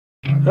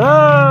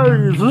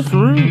Is this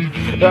me?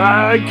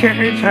 I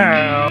can't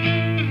tell.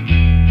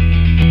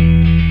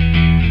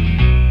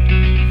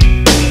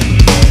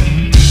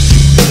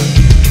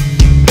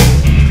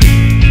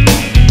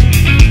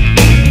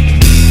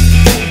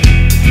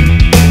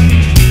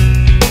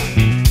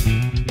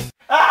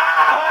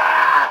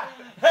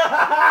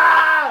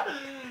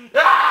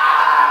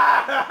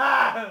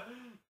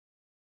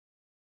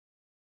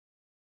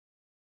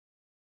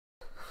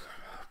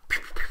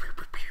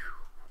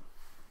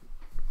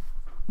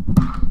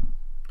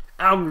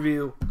 Album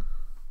review.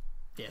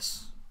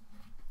 Yes.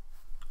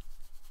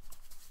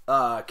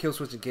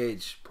 Killswitch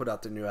Engage put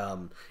out their new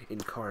album,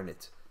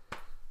 Incarnate,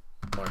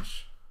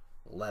 March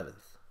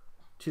 11th,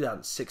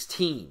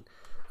 2016.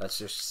 That's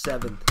their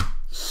 7th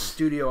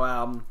studio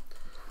album.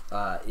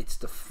 It's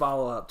the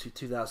follow-up to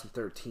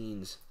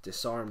 2013's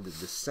Disarm the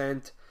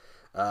Descent.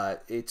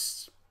 They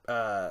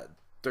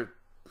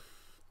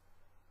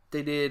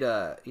did,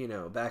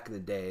 back in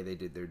the day, they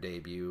did their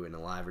debut in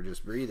Alive or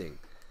Just Breathing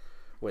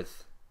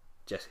with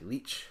Jesse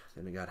Leach.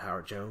 Then they got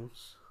Howard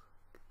Jones.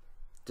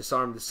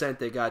 Disarm the Descent,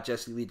 they got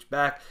Jesse Leach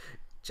back.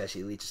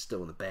 Jesse Leach is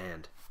still in the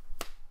band.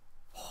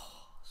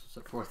 Oh, it's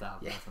the 4th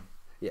album. Yeah.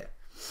 Yeah.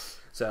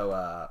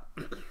 So,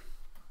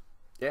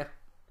 yeah.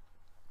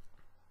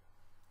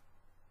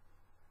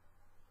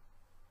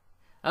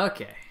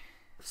 Okay.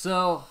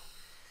 So,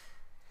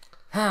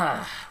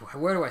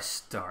 where do I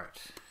start?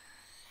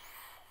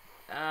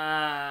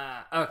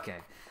 Okay.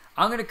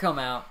 I'm going to come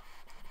out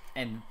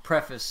and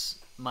preface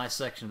my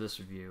section of this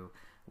review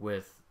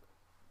with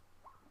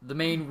the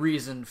main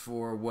reason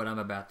for what I'm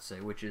about to say,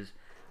 which is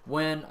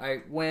when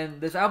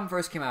this album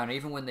first came out, and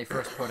even when they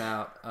first put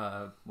out,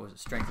 was it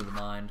Strength of the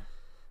Mind?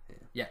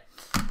 Yeah.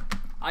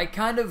 I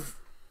kind of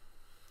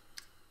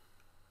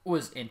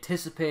was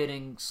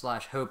anticipating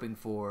 / hoping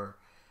for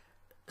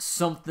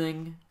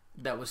something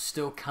that was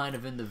still kind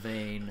of in the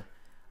vein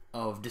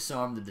of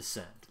Disarm the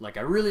Descent. Like,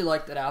 I really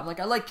like that album. Like,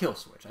 I like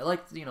Killswitch. I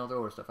like, their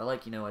older stuff. I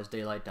like, As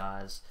Daylight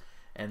Dies.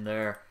 And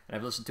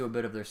I've listened to a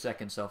bit of their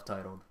second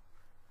self-titled.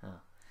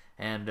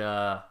 And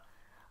I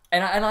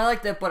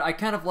like that, but I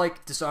kind of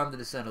like Disarm the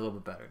Descent a little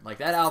bit better. Like,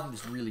 that album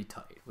is really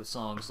tight, with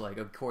songs like,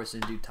 Of Course, In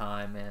Due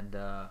Time, and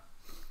A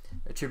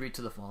Tribute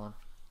to the Fallen.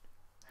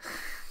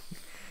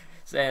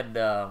 And,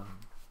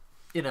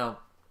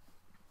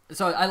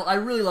 so I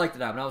really liked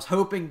that album. I was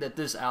hoping that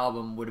this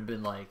album would have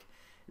been, like,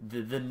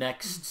 the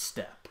next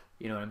step.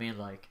 You know what I mean?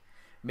 Like,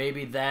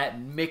 maybe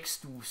that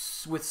mixed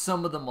with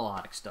some of the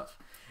melodic stuff.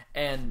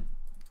 And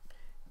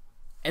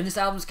this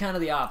album's kind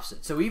of the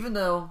opposite. So even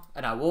though,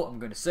 and I'm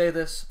going to say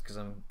this because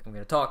I'm going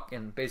to talk,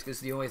 and basically it's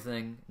the only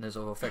thing, and this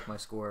will affect my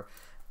score,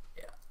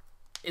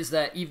 is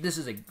that this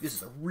is a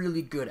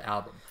really good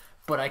album,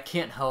 but I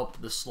can't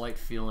help the slight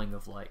feeling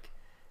of like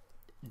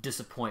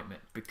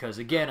disappointment, because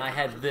again I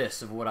had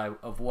this of what I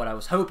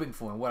was hoping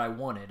for and what I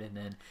wanted, and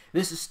then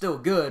this is still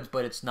good,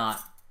 but it's not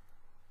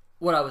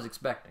what I was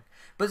expecting.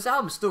 But this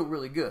album is still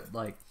really good.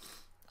 Like,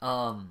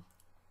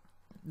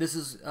 this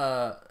is,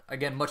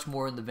 again, much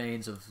more in the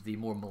veins of the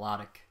more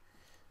melodic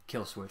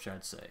Killswitch,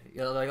 I'd say.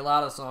 Like, a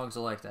lot of songs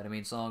are like that. I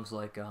mean, songs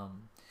like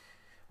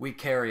We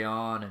Carry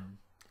On and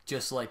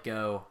Just Let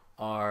Go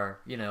are,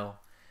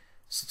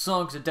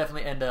 songs that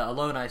definitely, and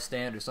Alone I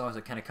Stand, are songs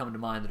that kind of come to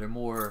mind that are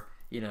more,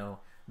 the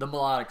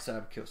melodic side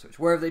of Killswitch.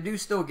 Where they do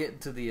still get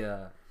into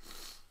the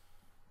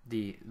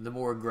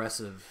more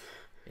aggressive,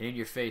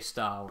 in-your-face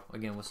style,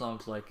 again, with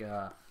songs like,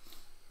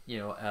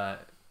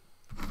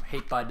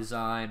 Hate by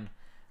Design,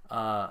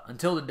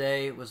 Until the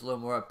Day was a little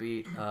more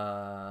upbeat.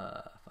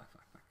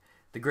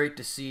 The Great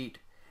Deceit,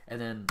 and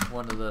then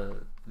one of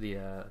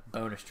the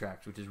bonus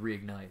tracks, which is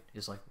Reignite,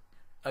 is like,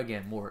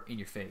 again, more in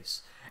your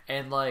face.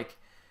 And like,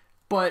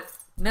 but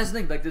that's the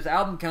thing. Like, this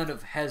album kind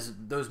of has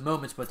those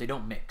moments, but they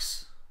don't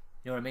mix.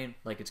 You know what I mean?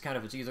 Like, it's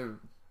either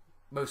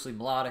mostly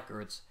melodic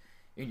or it's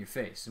in your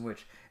face. In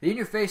which the in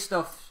your face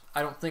stuff,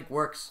 I don't think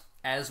works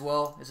as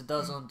well as it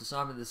does on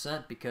Disarm the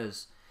Descent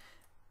because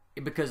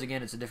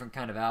again, it's a different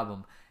kind of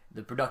album.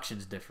 The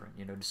production's different.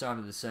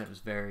 Disarm the Descent was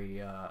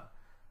very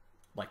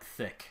like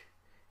thick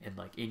and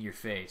like in your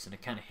face, and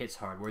it kind of hits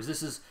hard. Whereas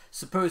this is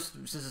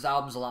since this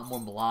album's a lot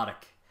more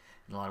melodic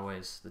in a lot of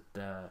ways,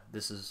 that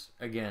this is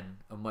again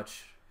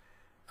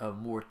a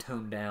more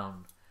toned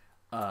down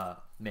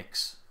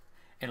mix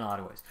in a lot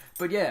of ways.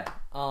 But yeah,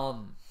 I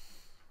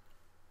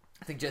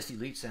think Jesse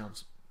Leach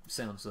sounds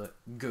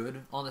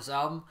good on this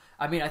album.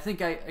 I mean, I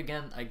think I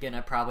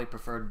probably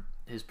preferred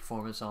his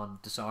performance on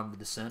Disarm the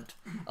Descent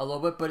a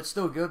little bit, but it's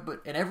still good.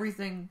 But and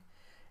everything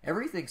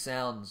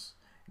sounds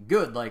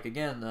good. Like,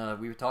 again,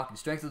 we were talking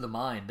Strength of the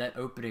Mind. That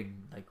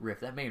opening like riff,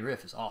 that main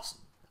riff is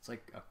awesome. It's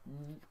like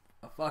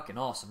a fucking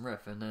awesome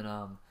riff. And then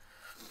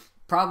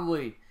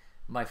probably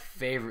my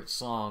favorite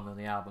song on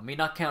the album. I mean,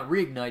 not count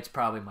Reignite's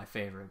probably my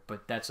favorite,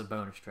 but that's a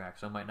bonus track,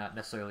 so I might not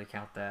necessarily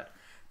count that.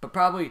 But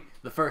probably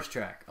the first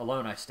track,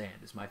 Alone I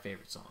Stand, is my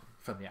favorite song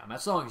from the album.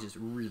 That song is just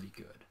really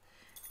good.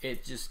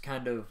 It just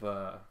kind of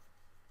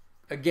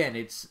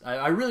again,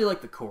 I really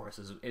like the chorus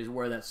is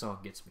where that song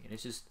gets me, and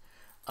it's just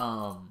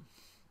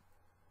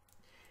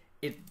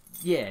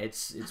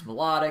it's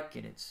melodic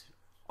and it's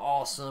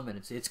awesome and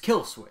it's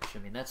Killswitch. I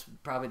mean, that's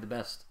probably the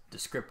best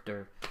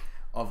descriptor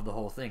of the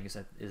whole thing is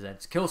that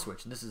it's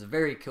Killswitch, and this is a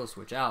very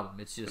Killswitch album.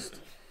 It's just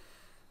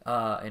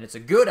and it's a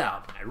good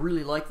album. I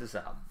really like this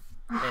album,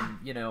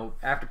 and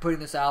after putting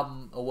this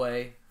album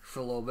away for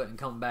a little bit and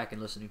coming back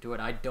and listening to it,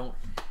 I don't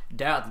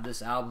doubt that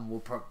this album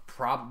will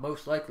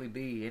most likely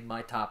be in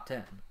my top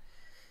 10.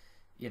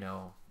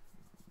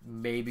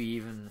 Maybe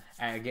even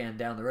again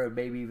down the road,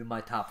 maybe even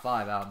my top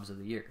 5 albums of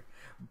the year.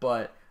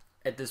 But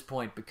at this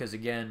point, because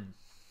again,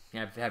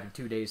 having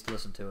 2 days to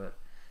listen to it,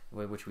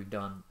 which we've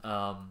done,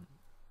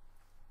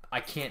 I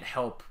can't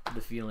help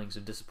the feelings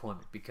of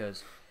disappointment,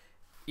 because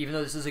even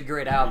though this is a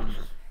great album,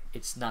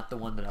 it's not the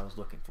one that I was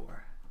looking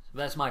for. So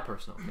that's my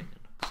personal opinion.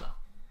 So,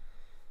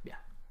 yeah.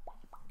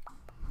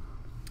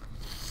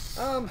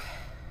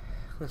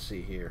 Let's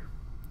see here.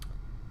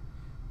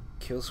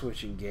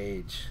 Killswitch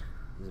Engage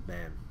is a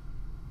band.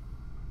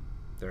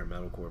 They're a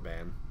metalcore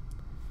band,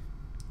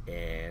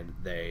 and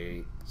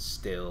they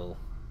still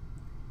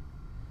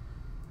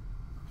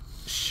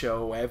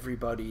show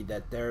everybody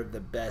that they're the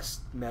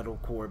best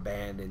metalcore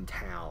band in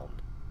town,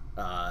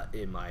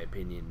 in my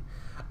opinion.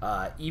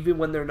 Even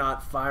when they're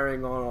not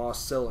firing on all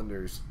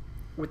cylinders,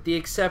 with the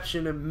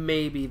exception of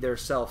maybe their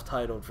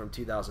self-titled from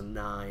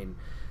 2009,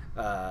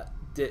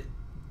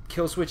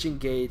 Killswitch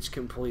Engage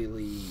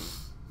completely.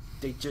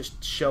 They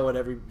just show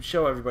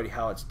everybody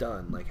how it's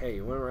done. Like, hey,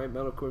 you want to write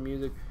metalcore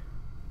music?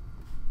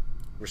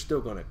 We're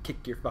still gonna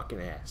kick your fucking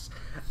ass.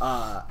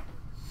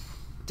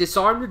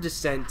 Disarmed or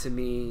Descent to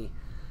me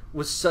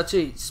was such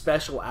a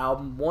special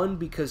album. One,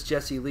 because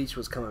Jesse Leach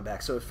was coming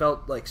back, so it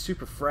felt like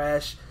super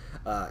fresh.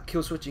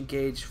 Killswitch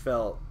Engage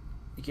felt,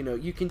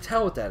 you can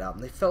tell with that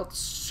album, they felt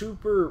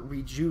super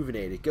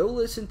rejuvenated. Go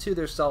listen to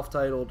their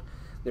self-titled,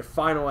 their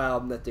final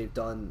album that they've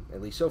done,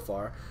 at least so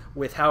far,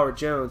 with Howard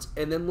Jones,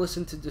 and then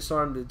listen to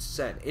Disarmed or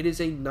Descent. It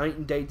is a night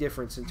and day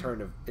difference in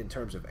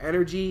terms of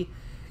energy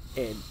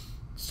and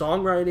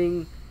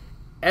songwriting,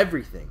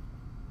 everything.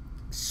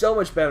 So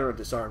much better on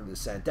Disarmed or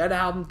Descent. That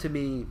album to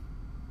me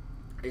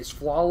is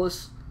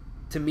flawless.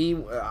 To me,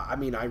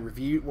 I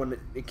reviewed when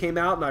it came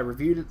out, and I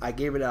reviewed it. I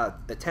gave it a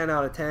 10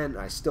 out of 10. And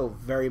I still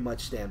very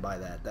much stand by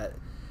that.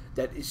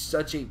 That is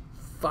such a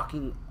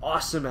fucking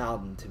awesome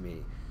album to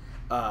me.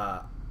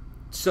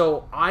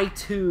 So I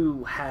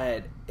too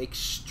had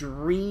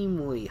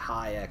extremely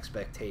high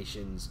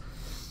expectations,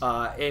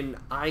 and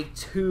I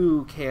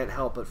too can't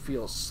help but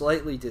feel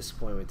slightly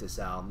disappointed with this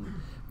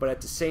album. But at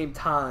the same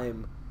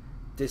time,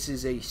 this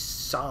is a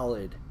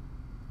solid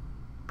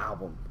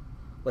album.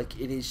 Like,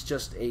 it is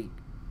just a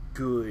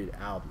good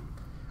album.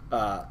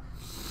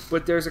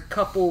 But there's a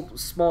couple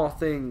small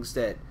things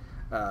that,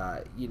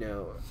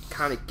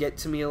 kind of get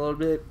to me a little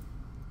bit.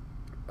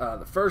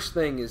 The first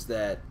thing is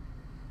that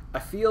I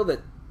feel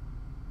that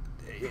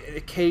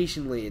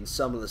occasionally in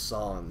some of the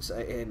songs,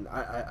 and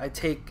I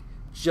take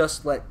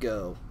Just Let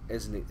Go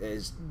as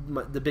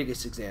the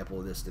biggest example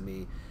of this to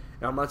me.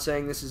 Now, I'm not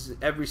saying this is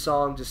every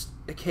song, just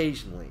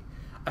occasionally.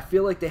 I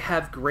feel like they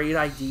have great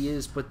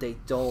ideas, but they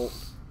don't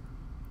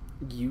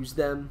use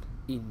them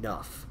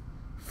enough.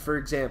 For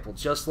example,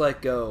 Just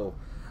Let Go,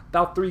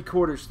 about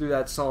 3/4 through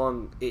that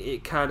song,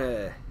 it kind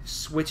of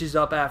switches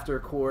up after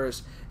a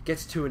chorus,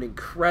 gets to an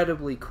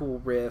incredibly cool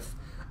riff,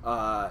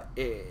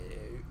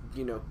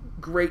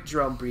 great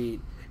drum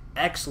beat,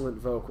 excellent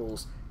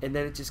vocals, and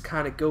then it just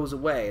kind of goes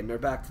away, and they're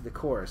back to the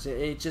chorus.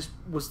 It just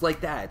was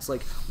like that. It's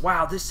like,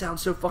 wow, this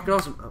sounds so fucking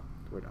awesome. Oh,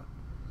 we're done.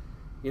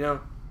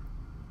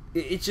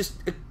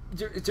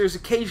 There's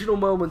occasional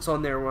moments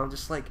on there where I'm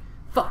just like,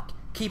 fuck,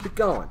 keep it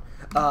going.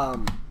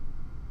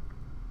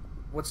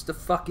 What's the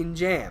fucking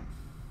jam?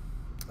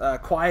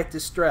 Quiet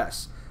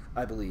Distress,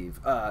 I believe.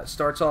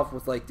 Starts off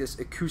with like this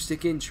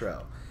acoustic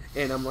intro,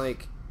 and I'm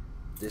like,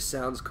 this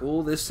sounds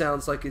cool. This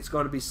sounds like it's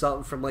going to be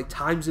something from like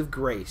Times of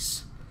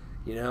Grace,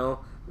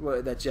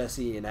 that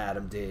Jesse and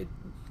Adam did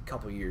a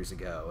couple years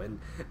ago. And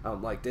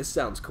I'm like, this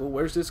sounds cool.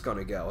 Where's this going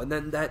to go? And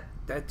then that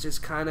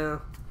just kind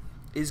of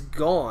is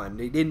gone.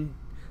 They didn't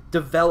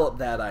develop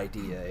that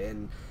idea,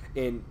 and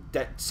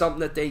that's something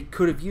that they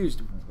could have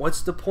used.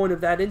 What's the point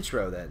of that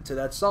intro then to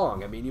that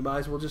song? I mean, you might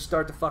as well just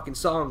start the fucking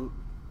song,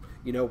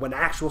 when the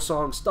actual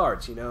song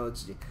starts.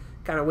 It's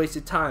kind of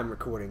wasted time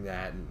recording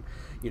that and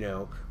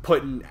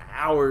putting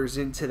hours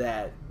into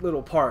that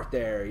little part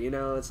there.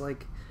 It's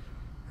like,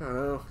 I don't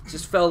know, it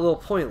just felt a little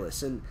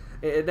pointless, and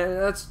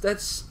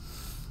that's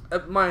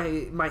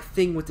my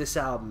thing with this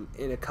album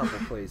in a couple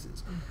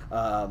places.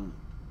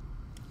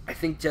 I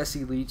think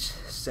Jesse Leach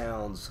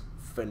sounds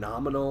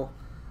phenomenal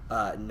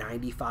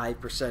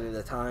 95% of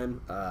the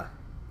time.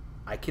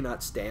 I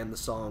cannot stand the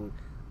song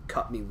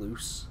Cut Me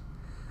Loose.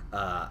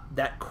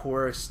 That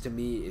chorus to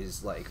me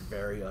is like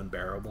very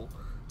unbearable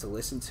to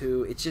listen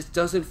to. It just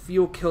doesn't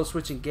feel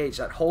Killswitch Engage.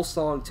 That whole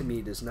song to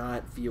me does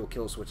not feel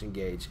Killswitch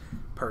Engage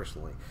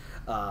personally.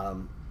 I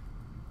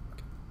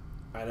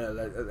know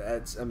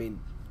that's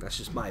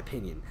just my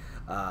opinion,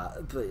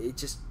 but it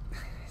just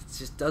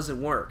doesn't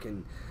work.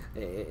 And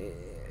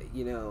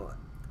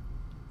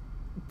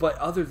but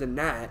other than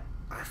that,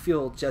 I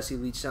feel Jesse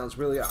Leach sounds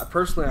really.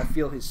 Personally, I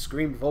feel his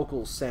screamed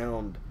vocals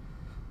sound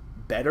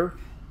better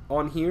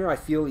on here. I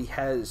feel he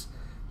has,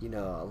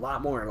 a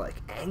lot more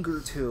like anger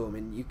to him,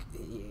 and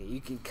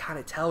you can kind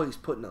of tell he's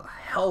putting a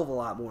hell of a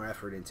lot more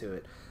effort into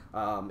it.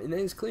 And then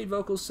his clean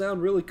vocals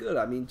sound really good.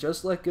 I mean,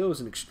 Just Let Go is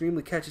an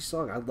extremely catchy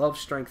song. I love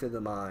Strength of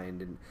the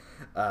Mind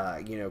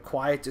and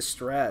Quiet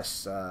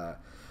Distress.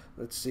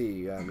 Let's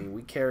see. I mean,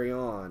 We Carry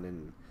On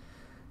and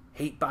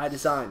Hate by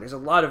Design. There's a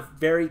lot of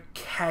very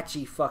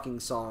catchy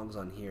fucking songs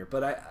on here,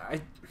 but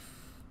I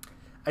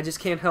just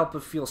can't help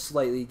but feel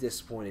slightly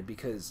disappointed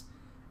because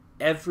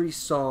every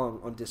song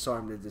on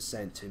Disarm the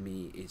Descent to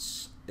me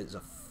is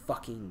a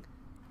fucking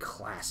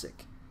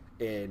classic,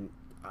 and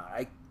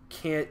I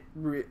can't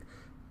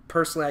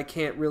personally I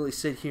can't really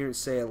sit here and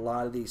say a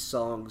lot of these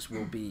songs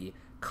will be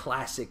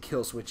classic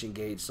Killswitch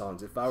Engage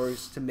songs. If I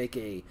was to make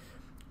a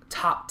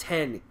top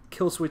 10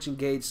 Killswitch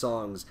Engage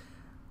songs,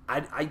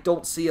 I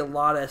don't see a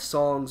lot of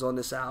songs on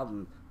this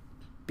album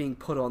being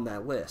put on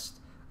that list.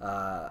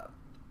 But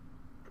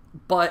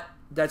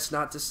that's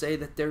not to say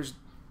that there's,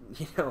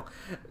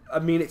 I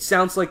mean, it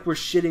sounds like we're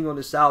shitting on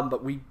this album,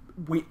 but we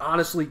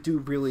honestly do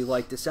really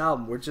like this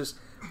album.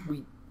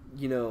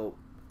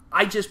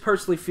 I just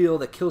personally feel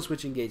that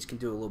Killswitch Engage can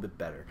do a little bit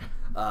better.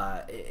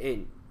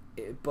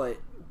 But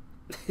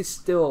it's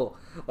still,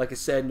 like I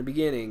said in the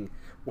beginning,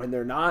 when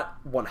they're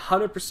not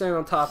 100%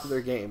 on top of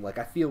their game, like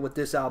I feel with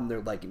this album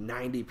they're like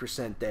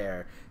 90%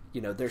 there,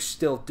 they're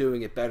still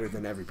doing it better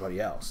than everybody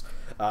else.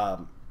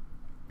 And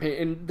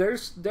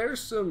there's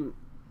some,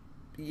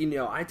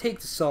 I take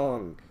the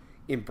song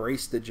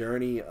Embrace the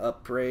Journey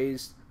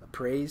appraised,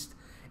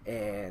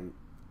 and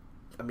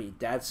I mean,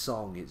 that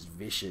song is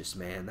vicious,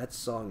 man. That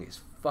song is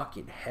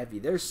fucking heavy.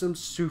 There's some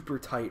super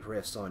tight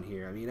riffs on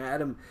here. I mean,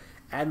 Adam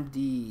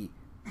D,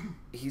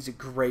 he's a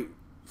great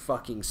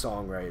fucking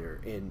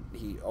songwriter, and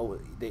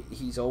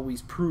he's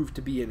always proved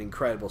to be an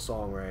incredible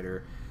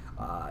songwriter.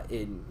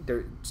 And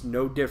there's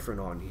no different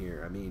on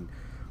here. I mean,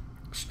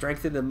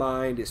 Strength of the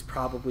Mind is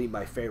probably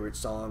my favorite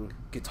song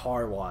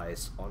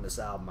guitar-wise on this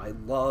album. I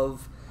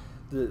love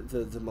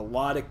the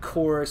melodic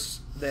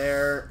chorus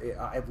there.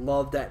 I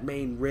love that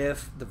main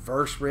riff. The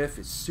verse riff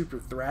is super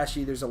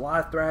thrashy. There's a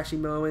lot of thrashy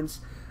moments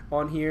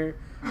on here.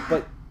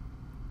 But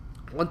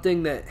one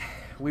thing that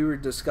we were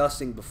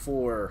discussing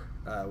before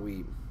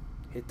we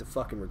hit the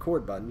fucking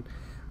record button,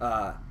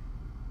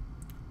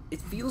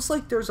 it feels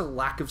like there's a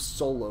lack of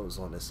solos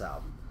on this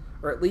album.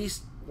 Or at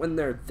least when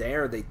they're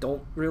there, they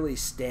don't really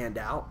stand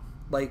out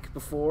like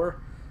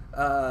before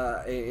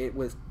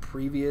with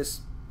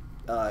previous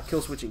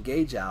Killswitch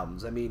Engage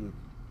albums. I mean,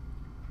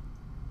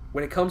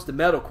 when it comes to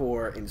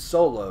metalcore and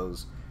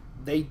solos,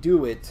 they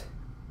do it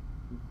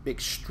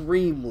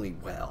extremely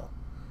well.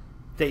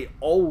 They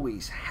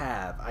always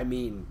have. I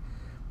mean,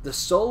 the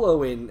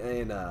solo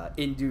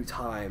in Due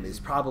Time is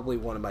probably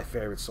one of my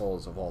favorite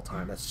solos of all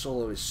time. That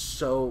solo is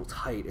so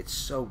tight. It's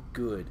so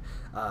good.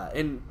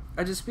 And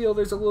I just feel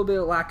there's a little bit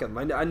of lack of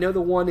them. I know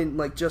the one in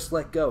like Just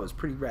Let Go is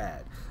pretty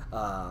rad.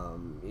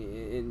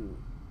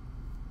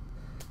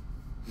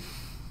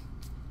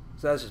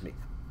 So that's just me.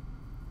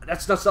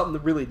 That's not something to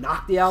really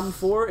knock the album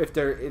for. If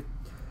they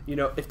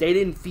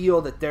didn't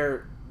feel that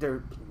their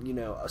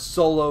a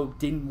solo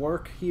didn't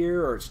work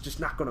here, or it's just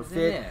not going to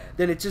fit,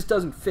 then it just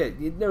doesn't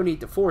fit. No need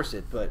to force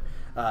it. But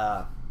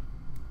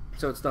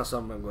so it's not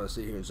something I'm going to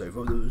sit here and say,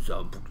 "Oh, this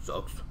album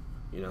sucks."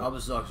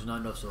 Album sucks. Not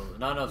enough solos.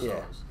 Not enough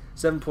solos.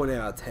 7.8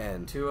 out of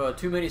 10.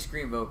 Too many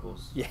scream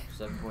vocals. Yeah.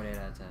 7.8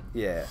 out of 10.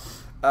 Yeah.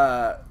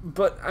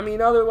 But I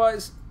mean,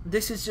 otherwise,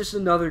 this is just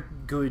another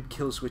good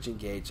Killswitch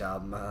Engage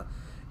album.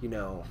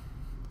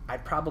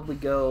 I'd probably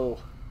go.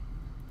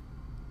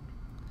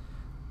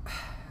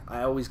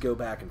 I always go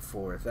back and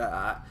forth.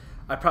 I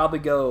probably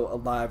go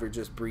Alive or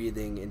Just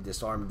Breathing and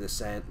Disarm the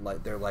Descent.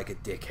 Like they're like a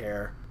dick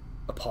hair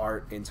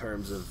apart in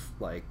terms of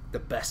like the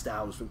best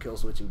albums from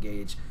Killswitch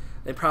Engage.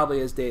 Then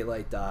probably As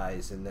Daylight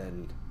Dies, and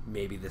then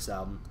maybe this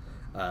album.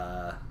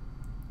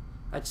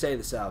 I'd say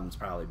this album's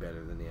probably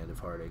better than The End of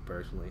Heartache,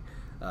 personally.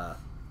 I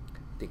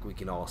think we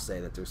can all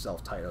say that their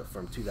self-titled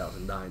from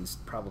 2009 is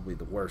probably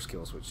the worst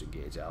Killswitch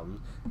Engage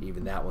album.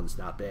 Even that one's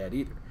not bad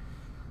either.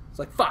 It's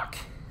like, fuck.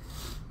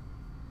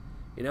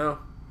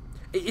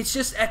 It's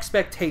just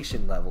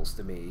expectation levels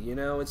to me.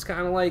 It's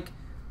kind of like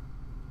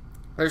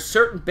there's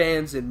certain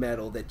bands in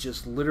metal that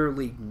just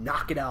literally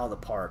knock it out of the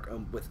park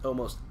with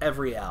almost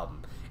every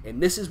album.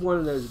 And this is one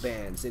of those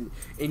bands. And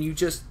you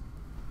just,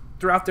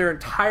 throughout their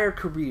entire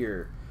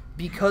career,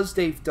 because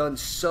they've done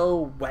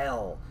so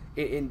well,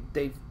 and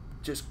they've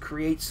just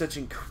create such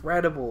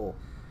incredible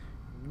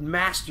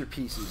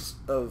masterpieces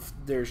of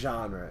their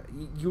genre,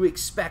 you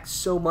expect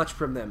so much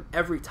from them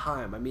every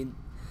time. I mean,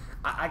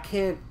 I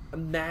can't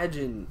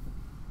imagine,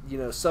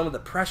 some of the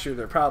pressure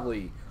they're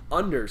probably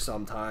under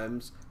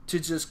sometimes to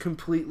just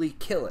completely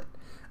kill it.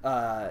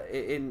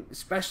 And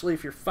especially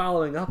if you're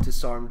following up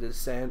Disarm the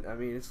Descent, I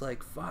mean, it's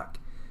like, fuck.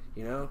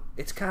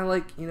 It's kind of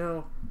like,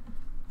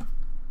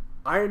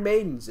 Iron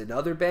Maiden's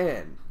another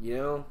band,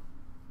 you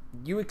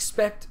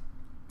expect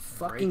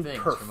fucking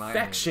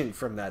perfection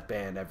from that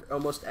band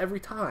almost every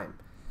time.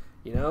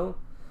 You know,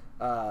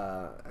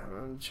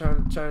 I'm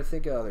trying to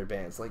think of other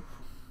bands like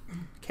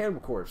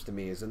Cannibal Corpse. To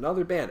me is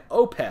another band.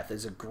 Opeth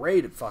is a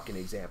great fucking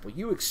example.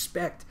 You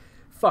expect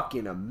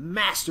fucking a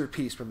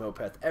masterpiece from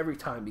Opeth every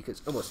time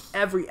because almost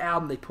every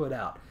album they put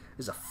out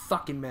is a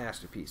fucking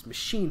masterpiece.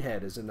 Machine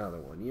Head is another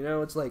one. You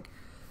know, it's like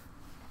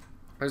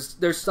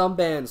there's some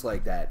bands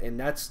like that, and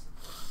that's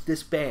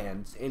this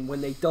band. And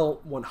when they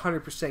don't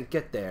 100%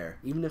 get there,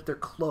 even if they're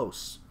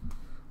close,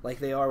 like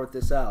they are with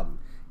this album,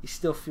 you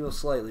still feel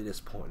slightly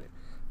disappointed.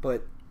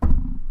 But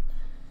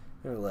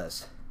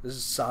nevertheless, this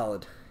is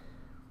solid.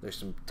 There's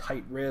some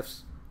tight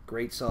riffs,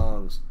 great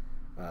songs.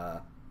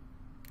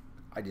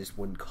 I just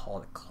wouldn't call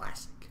it a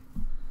classic,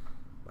 in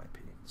my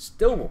opinion.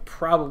 Still will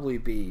probably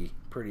be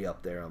pretty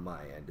up there on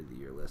my end of the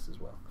year list as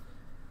well.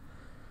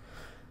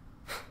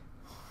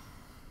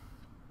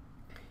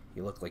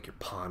 You look like you're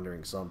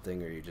pondering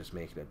something, or you're just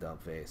making a dumb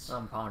face.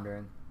 I'm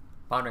pondering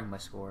my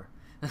score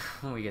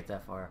when we get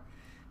that far.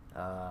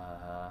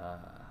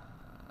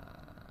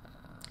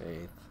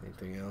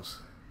 Anything else?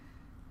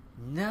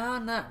 No,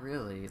 not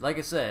really. Like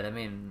I said, I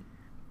mean,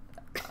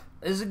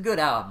 this is a good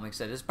album. Like I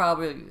said, it's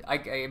probably.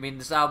 I mean,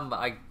 this album.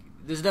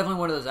 This is definitely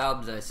one of those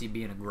albums that I see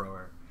being a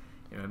grower.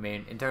 You know what I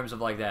mean? In terms of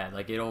like that,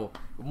 like it'll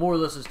more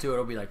listens to it,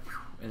 it'll be like,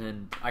 and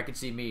then I could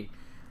see me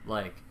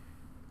like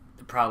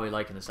probably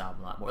liking this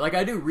album a lot more. Like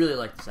I do really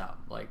like this album.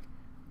 Like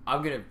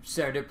I'm gonna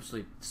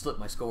serendipitously slip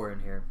my score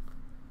in here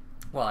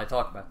while I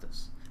talk about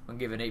this. I'm gonna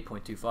give it an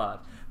 8.25,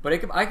 but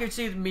I could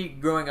see me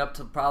growing up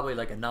to probably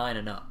like a 9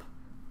 and up,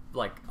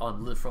 like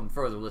from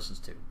further listens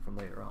to from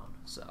later on.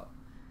 So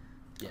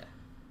yeah,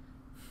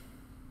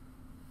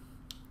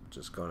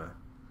 just gonna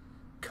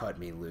cut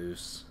me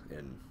loose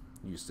and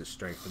use the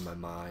strength of my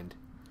mind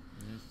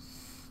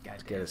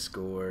to get a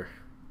score,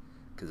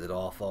 because it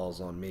all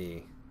falls on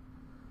me.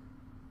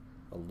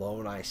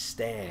 Alone I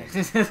stand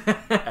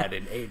at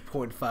an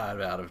 8.5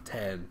 out of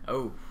 10.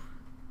 Oh.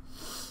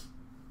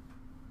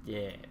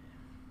 Yeah.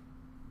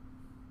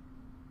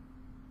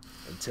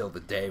 Until the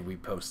day we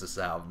post this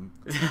album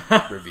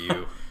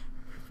review.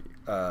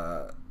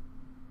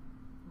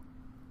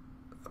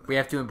 We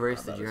have to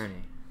embrace the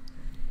journey.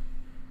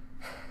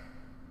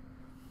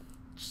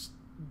 Just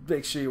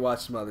make sure you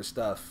watch some other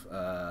stuff.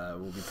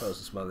 We'll be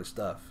posting some other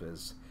stuff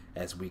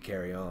as we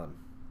carry on.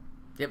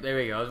 Yep, there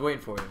we go. I was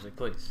waiting for it. I was like,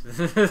 please.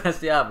 That's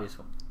the obvious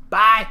one.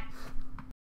 Bye!